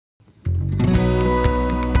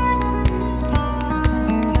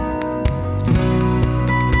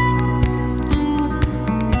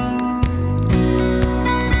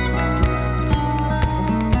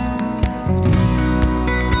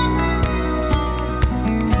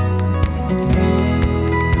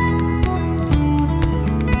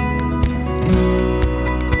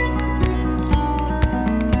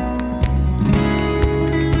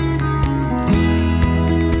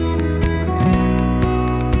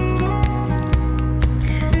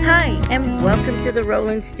and welcome to the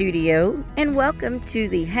Rolling Studio, and welcome to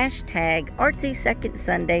the hashtag Artsy Second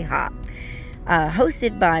Sunday Hop,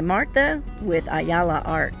 hosted by Martha with Ayala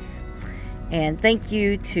Arts. And thank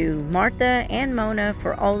you to Martha and Mona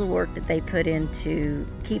for all the work that they put into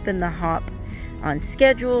keeping the hop on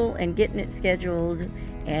schedule and getting it scheduled,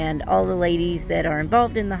 and all the ladies that are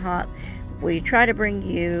involved in the hop. We try to bring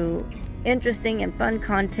you interesting and fun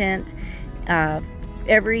content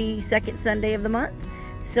every second Sunday of the month.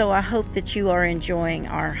 So I hope that you are enjoying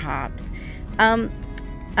our hops.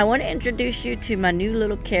 I want to introduce you to my new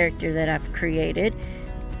little character that I've created.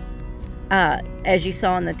 As you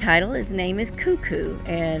saw in the title, his name is Cuckoo,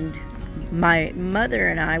 and my mother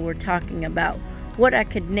and I were talking about what I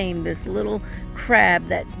could name this little crab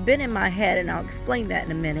that's been in my head, and I'll explain that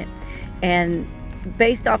in a minute. And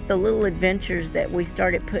based off the little adventures that we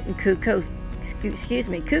started putting Cuckoo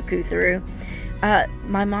through,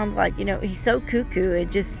 my mom's like, you know, he's so cuckoo. It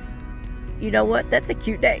just, you know what, that's a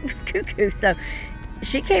cute name, Cuckoo. So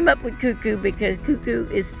she came up with Cuckoo because Cuckoo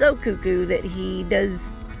is so cuckoo that he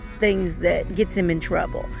does things that gets him in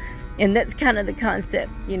trouble. And that's kind of the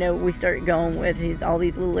concept, you know, we started going with, all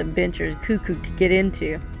these little adventures Cuckoo could get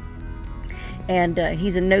into. And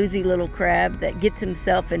he's a nosy little crab that gets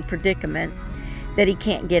himself in predicaments that he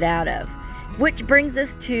can't get out of. Which brings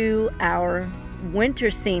us to our winter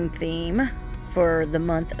scene theme for the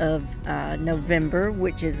month of November,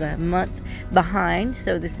 which is a month behind.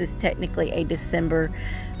 So this is technically a December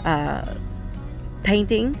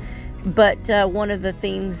painting. But one of the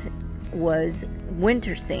themes was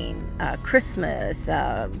winter scene, Christmas.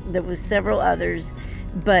 There was several others,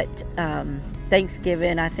 but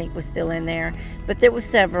Thanksgiving I think was still in there. But there was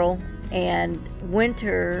several, and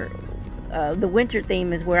winter. The winter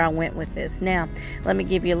theme is where I went with this. Now, let me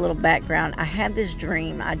give you a little background. I had this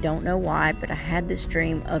dream, I don't know why, but I had this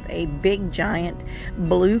dream of a big giant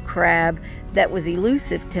blue crab that was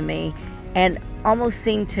elusive to me and almost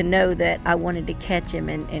seemed to know that I wanted to catch him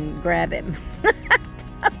and grab him.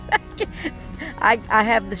 I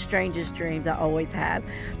have the strangest dreams, I always have,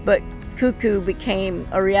 but Cuckoo became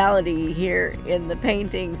a reality here in the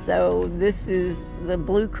painting. So this is the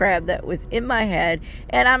blue crab that was in my head,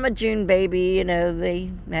 and I'm a June baby, you know,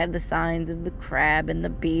 they have the signs of the crab and the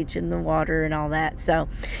beach and the water and all that. So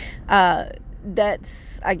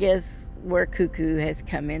that's, I guess, where Cuckoo has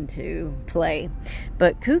come into play.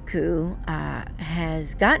 But Cuckoo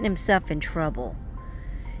has gotten himself in trouble.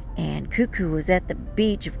 And Cuckoo was at the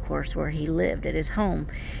beach, of course, where he lived at his home,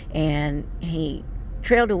 and he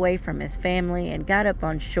trailed away from his family and got up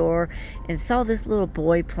on shore and saw this little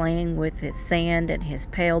boy playing with his sand and his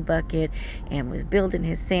pail bucket and was building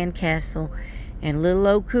his sand castle. And little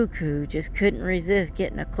old Cuckoo just couldn't resist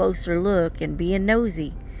getting a closer look and being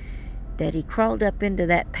nosy, that he crawled up into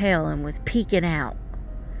that pail and was peeking out.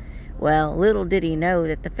 Well, little did he know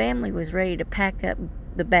that the family was ready to pack up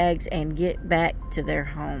the bags and get back to their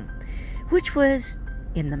home, which was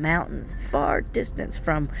in the mountains, far distance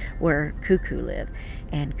from where Cuckoo lived.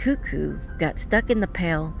 And Cuckoo got stuck in the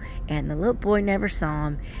pail, and the little boy never saw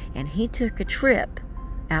him, and he took a trip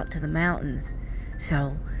out to the mountains.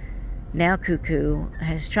 So now Cuckoo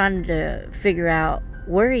is trying to figure out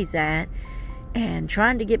where he's at and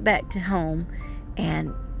trying to get back to home,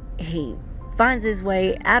 and he finds his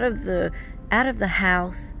way out of the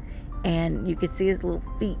house, and you can see his little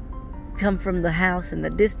feet come from the house in the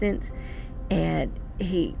distance, and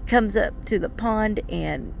he comes up to the pond,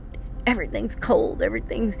 and everything's cold,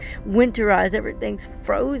 everything's winterized, everything's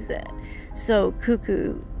frozen. So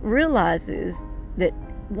Cuckoo realizes that,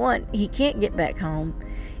 one, he can't get back home,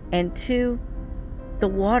 and two, the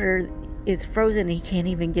water is frozen, he can't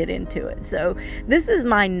even get into it. So this is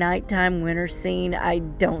my nighttime winter scene. I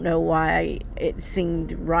don't know why it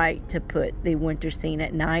seemed right to put the winter scene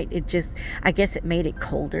at night. It just, I guess it made it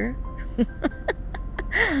colder.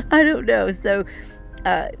 I don't know. So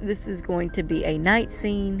this is going to be a night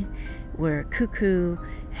scene where Cuckoo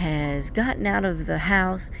has gotten out of the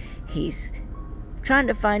house. He's trying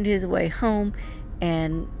to find his way home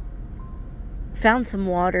and found some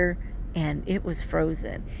water, and it was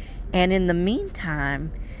frozen. And in the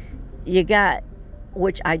meantime, you got,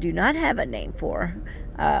 which I do not have a name for,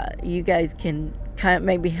 you guys can kind of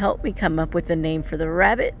maybe help me come up with a name for the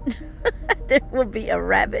rabbit. There will be a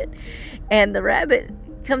rabbit, and the rabbit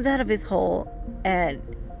comes out of his hole, and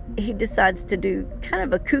he decides to do kind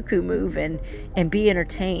of a Cuckoo move and be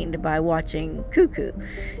entertained by watching Cuckoo.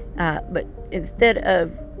 But instead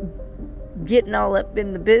of getting all up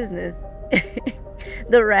in the business,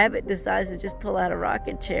 the rabbit decides to just pull out a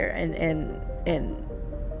rocking chair and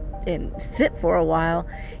and sit for a while,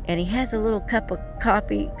 and he has a little cup of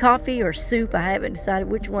coffee or soup. I haven't decided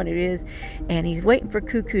which one it is, and he's waiting for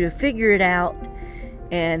Cuckoo to figure it out.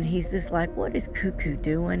 And he's just like, what is Cuckoo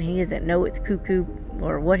doing? He doesn't know it's Cuckoo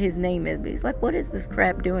or what his name is, but he's like, what is this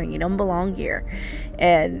crap doing? You don't belong here.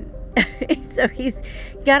 And so he's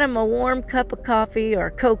got him a warm cup of coffee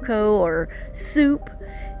or cocoa or soup,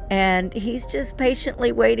 and he's just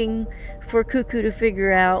patiently waiting for Cuckoo to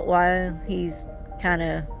figure out while he's kind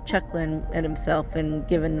of chuckling at himself and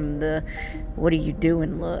giving him the what are you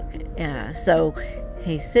doing look. So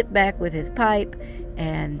he sit back with his pipe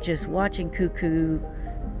and just watching Cuckoo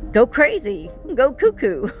go crazy, go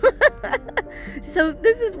cuckoo. So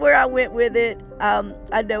this is where I went with it.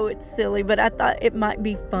 I know it's silly, but I thought it might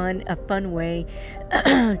be a fun way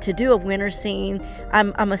to do a winter scene. I'm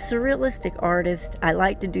a surrealistic artist. I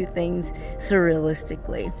like to do things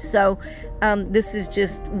surrealistically. So this is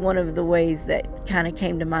just one of the ways that kind of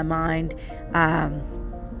came to my mind.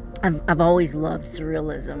 I've always loved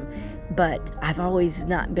surrealism, but I've always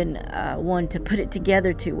not been one to put it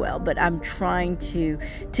together too well, but I'm trying to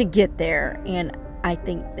get there, and I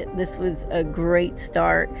think that this was a great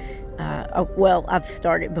start. Well, I've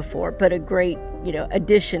started before, but a great,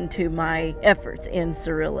 addition to my efforts in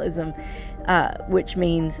surrealism, which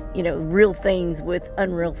means, real things with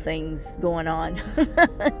unreal things going on,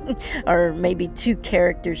 or maybe two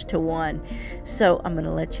characters to one. So I'm going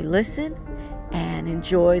to let you listen and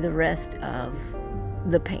enjoy the rest of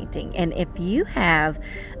the painting. And if you have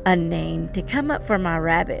a name to come up for my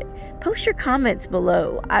rabbit, post your comments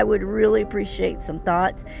below. I would really appreciate some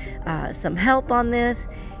thoughts, some help on this,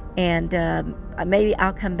 and maybe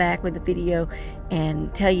I'll come back with a video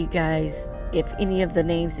and tell you guys if any of the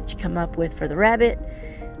names that you come up with for the rabbit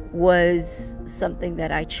was something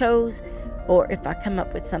that I chose, or if I come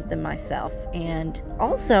up with something myself. And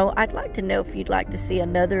also, I'd like to know if you'd like to see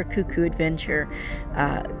another Cuckoo adventure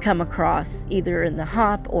come across, either in the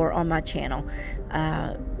hop or on my channel.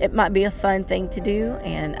 It might be a fun thing to do,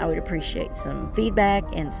 and I would appreciate some feedback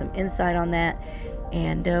and some insight on that.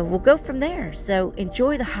 And we'll go from there. So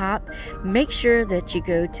enjoy the hop. Make sure that you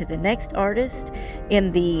go to the next artist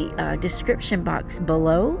in the description box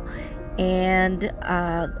below. And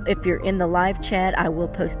if you're in the live chat, I will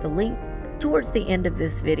post the link towards the end of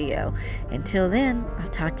this video. Until then, I'll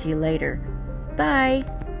talk to you later. Bye.